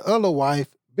 How's the other wife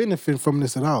benefiting from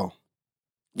this at all?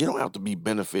 You don't have to be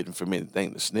benefiting from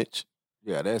anything to snitch.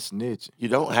 Yeah, that's snitching. You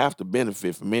don't have to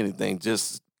benefit from anything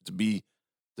just to be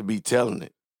telling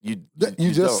it. You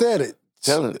just said it.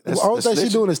 Telling it. The only thing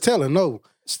she's doing is telling. No.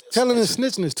 Telling and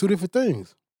snitching. snitching is two different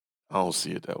things. I don't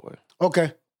see it that way.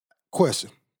 Okay.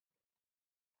 Question.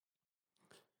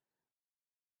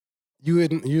 You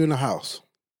in the house.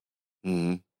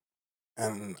 Mm-hmm.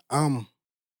 And I'm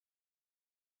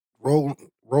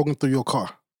rolling through your car,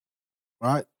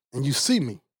 right? And you see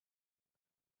me.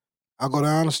 I go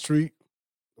down the street.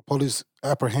 The police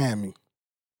apprehend me.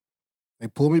 They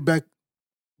pull me back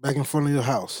in front of your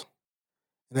house.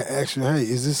 And they ask you, hey,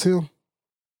 is this him?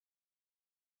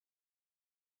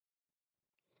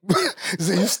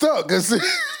 See, you stuck.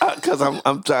 Because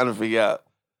I'm trying to figure out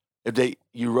if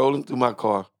you rolling through my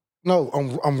car. No,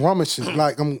 I'm rummaging.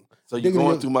 Like So you're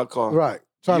going through my car. Right.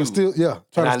 Trying to steal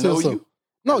something. You?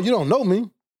 No, you don't know me.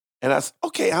 And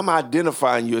I'm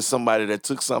identifying you as somebody that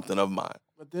took something of mine.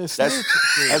 But that's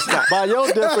not. By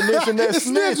your definition, that's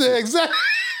snitching. Exactly.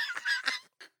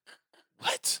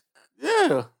 What?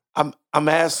 Yeah. I'm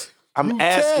asking.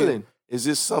 Telling. Is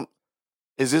this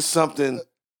something?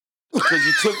 Because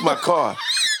you took my car,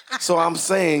 so I'm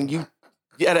saying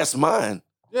yeah, that's mine.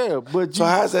 Yeah, but so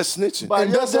how's that snitching?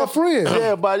 And that's our friend.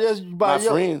 Yeah,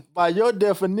 friend. By your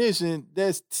definition,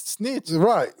 that's snitching.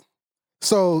 Right.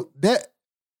 So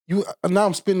now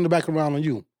I'm spinning it back around on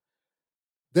you.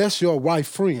 That's your wife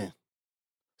friend.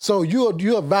 So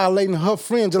you're violating her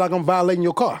friend just like I'm violating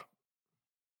your car.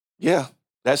 Yeah,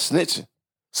 that's snitching.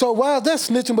 So why is that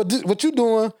snitching? But what you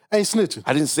doing ain't snitching.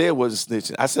 I didn't say it wasn't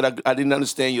snitching. I said I didn't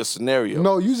understand your scenario.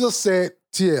 No, you just said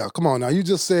TL. Come on now. You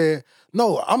just said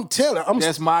no. I'm telling.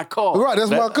 That's my car. Right.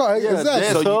 That's my car. Yeah,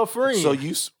 exactly. That's her friend. So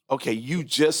you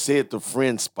just said the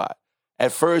friend spot.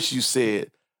 At first you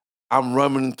said I'm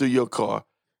running through your car.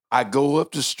 I go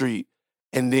up the street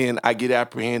and then I get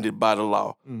apprehended by the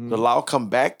law. Mm-hmm. The law come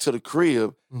back to the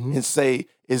crib and say,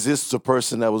 "Is this the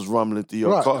person that was rumbling through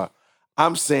your car?"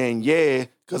 I'm saying, yeah,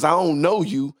 because I don't know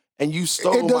you, and you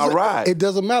stole my ride. It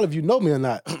doesn't matter if you know me or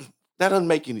not. That doesn't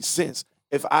make any sense.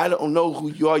 If I don't know who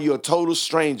you are, you're a total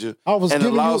stranger, and the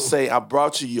law say, I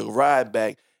brought you your ride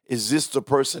back, is this the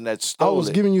person that stole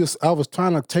it? I was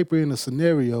trying to taper in a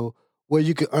scenario where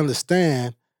you could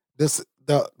understand this.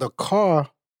 The car,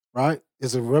 right,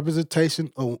 is a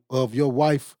representation of your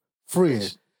wife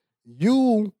friend.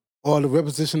 You are the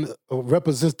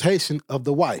representation of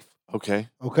the wife. Okay.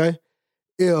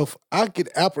 If I get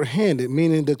apprehended,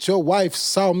 meaning that your wife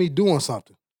saw me doing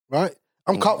something, right?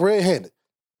 I'm caught red-handed,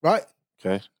 right?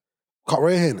 Okay. Caught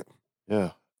red-handed.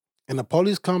 Yeah. and the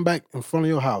police come back in front of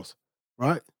your house,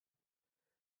 right?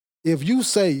 If you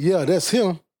say, yeah, that's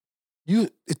him, you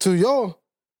to your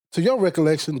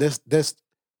recollection, that's snitching.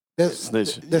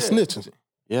 That's snitching.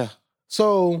 Yeah.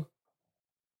 So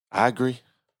I agree.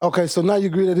 Okay, so now you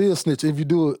agree that it is snitching if you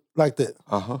do it like that.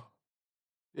 Uh-huh.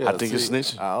 Yeah, I think it's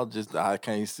snitching. I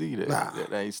can't see that. Nah.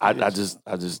 That ain't snitching.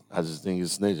 I just think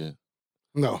it's snitching.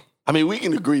 No. I mean, we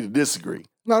can agree to disagree.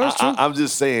 No, that's true. I'm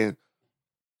just saying,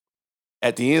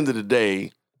 at the end of the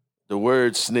day, the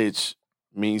word snitch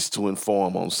means to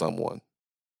inform on someone.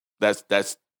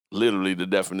 That's literally the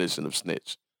definition of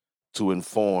snitch, to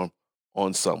inform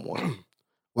on someone.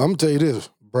 Well, I'm gonna tell you this,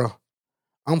 bro.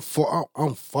 I'm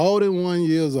 41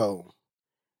 years old.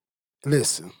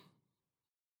 Listen,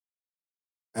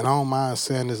 and I don't mind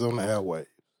saying this on the airwaves.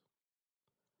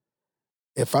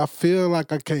 If I feel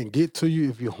like I can't get to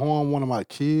you if you harm one of my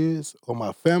kids or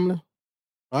my family,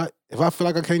 right? If I feel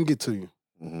like I can't get to you,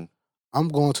 Mm-hmm. I'm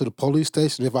going to the police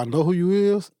station if I know who you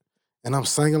is, and I'm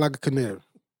singing like a canary.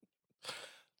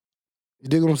 You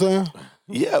dig what I'm saying?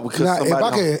 Yeah, because now,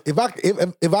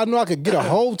 if I know I could get a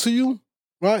hold to you,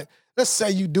 right? Let's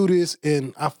say you do this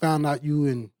and I found out you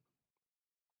in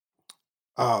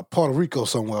Puerto Rico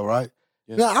somewhere, right?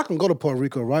 Yes. Now I can go to Puerto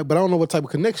Rico, right? But I don't know what type of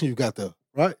connection you got there,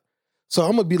 right? So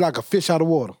I'm gonna be like a fish out of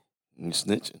water. You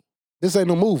snitching. This ain't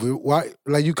no movie, right?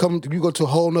 Like you go to a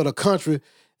whole nother country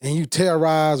and you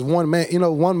terrorize one man. You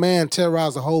know, one man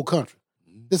terrorized the whole country.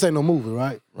 This ain't no movie,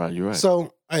 right? Right, you're right.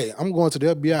 So, hey, I'm going to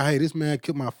the FBI. Hey, this man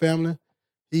killed my family.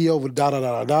 He over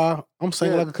da. I'm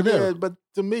saying like a canary. Yeah, but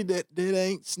to me, that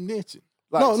ain't snitching.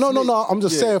 Like No. I'm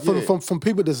just saying from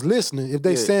people that's listening, if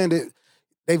they saying that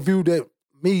they view that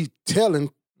me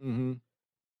telling,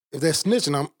 if they're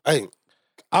snitching,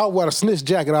 I'll wear a snitch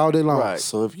jacket all day long. Right.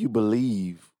 So if you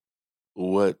believe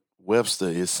what Webster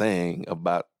is saying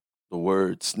about the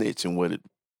word snitch and what it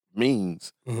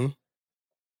means,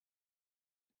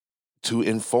 to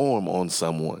inform on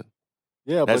someone.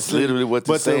 Yeah, that's literally what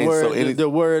they're saying. The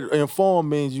word inform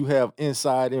means you have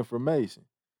inside information.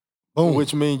 Boom.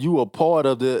 Which means you are part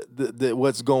of the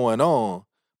what's going on.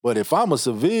 But if I'm a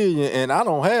civilian and I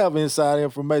don't have inside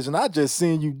information, I just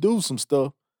seen you do some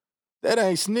stuff, that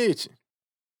ain't snitching.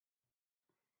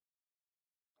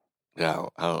 Yeah,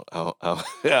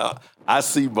 I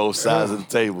see both sides of the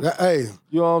table. Hey,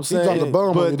 you know what I'm saying?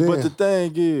 But the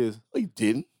thing is, he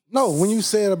didn't. No, when you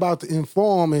said about the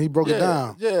inform and he broke it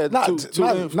down. Yeah, not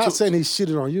saying he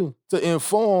shitted on you. To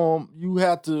inform, you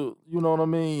have to, you know what I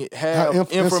mean, have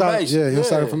information.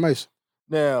 Inside information.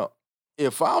 Now,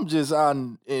 if I'm just out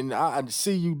and I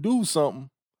see you do something,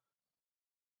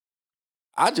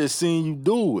 I just seen you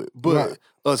do it. But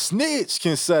a snitch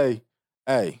can say,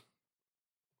 hey,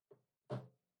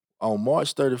 on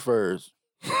March 31st,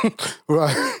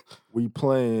 right, we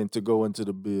plan to go into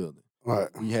the building. Right.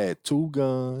 We had 2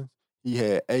 guns. He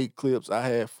had 8 clips. I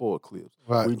had 4 clips.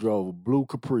 Right. We drove a blue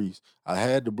Caprice. I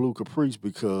had the blue Caprice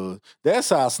because that's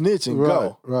how snitching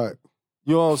go. Right.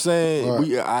 You know what I'm saying?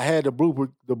 Right. I had the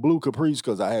blue Caprice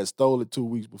because I had stole it 2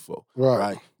 weeks before.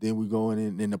 Right. Then we going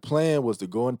in, and the plan was to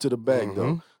go into the back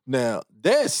door. Now,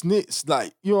 that snitch,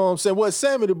 like, you know what I'm saying? What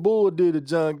Sammy the Bull did to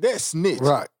John, that's snitching.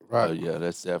 Right. Oh, yeah,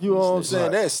 that's definitely you know what I'm saying?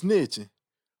 Right. That's snitching.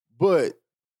 But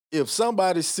if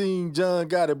somebody seen John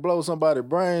got it blow somebody's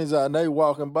brains out and they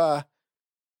walking by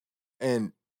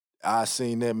and I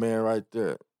seen that man right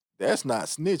there, that's not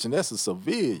snitching. That's a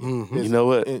civilian. You know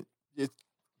what?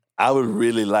 I would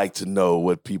really like to know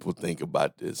what people think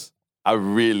about this.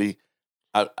 I'm really,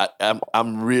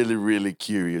 really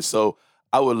curious. So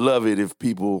I would love it if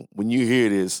people, when you hear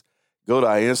this, go to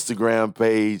our Instagram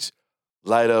page,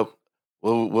 light up.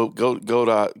 We'll go to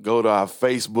our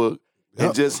Facebook.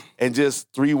 Yep. And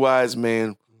just 3 Wise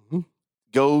Men,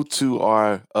 go to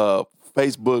our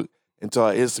Facebook and to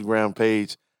our Instagram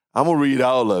page. I'm going to read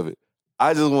all of it.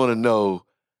 I just want to know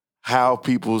how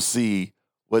people see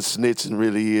what snitching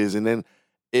really is. And then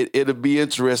it'll be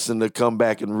interesting to come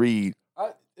back and read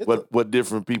what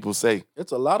different people say.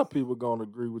 It's a lot of people going to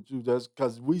agree with you just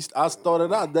because I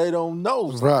started out, they don't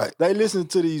know. Right. They listen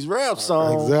to these rap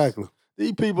songs. Exactly.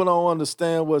 These people don't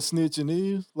understand what snitching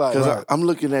is. Like, because I'm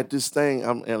looking at this thing,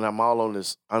 and I'm all on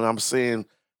this, and I'm saying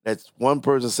that one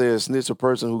person says snitch a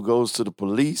person who goes to the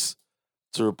police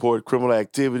to report criminal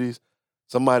activities.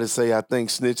 Somebody say, I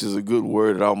think snitch is a good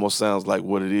word. It almost sounds like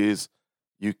what it is.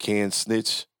 You can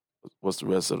snitch. What's the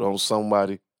rest of it? On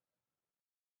somebody.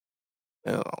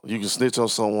 You can snitch on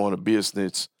someone or be a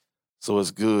snitch. So it's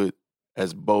good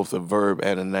as both a verb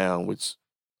and a noun, which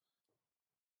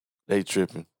they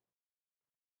tripping.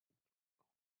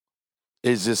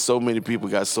 It's just so many people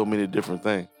got so many different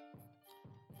things.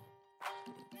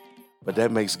 but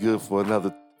that makes good for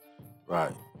another.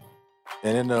 Right.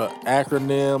 And in the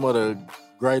acronym of the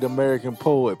great American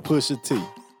poet, Pusha T.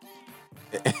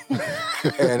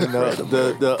 And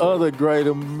the other great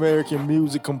American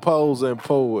music composer and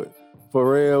poet,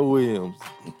 Pharrell Williams.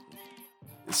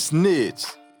 Snitch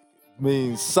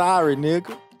means sorry,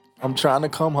 nigga. I'm trying to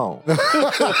come home. I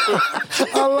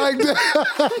like that.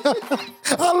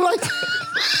 I like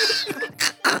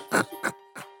that.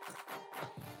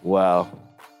 Wow.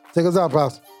 Take us out,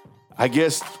 Pastor. I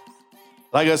guess,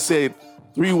 like I said,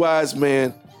 3 Wise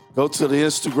Men. Go to the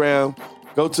Instagram,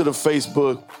 go to the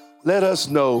Facebook. Let us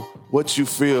know what you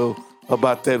feel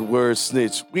about that word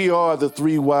snitch. We are the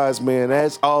 3 Wise Men.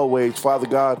 As always, Father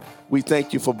God, we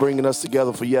thank you for bringing us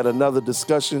together for yet another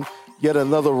discussion, yet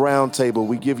another round table.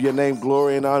 We give your name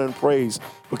glory and honor and praise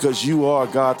because you are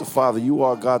God the Father, you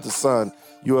are God the Son,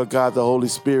 you are God the Holy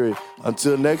Spirit.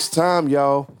 Until next time,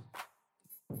 y'all.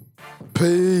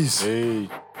 Peace. Hey.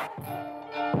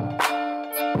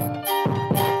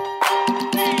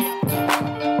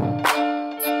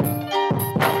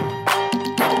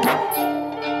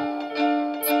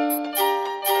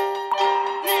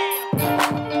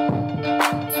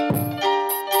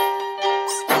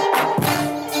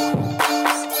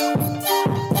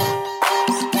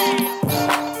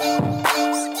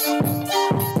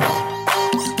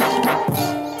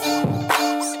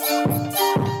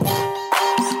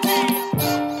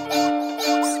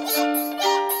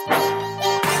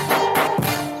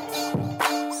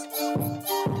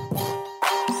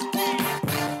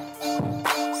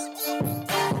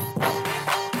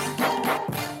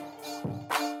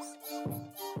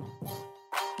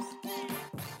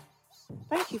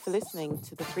 Thank you for listening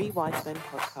to the 3 Wise Men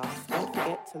podcast. Don't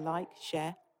forget to like,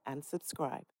 share, and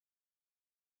subscribe.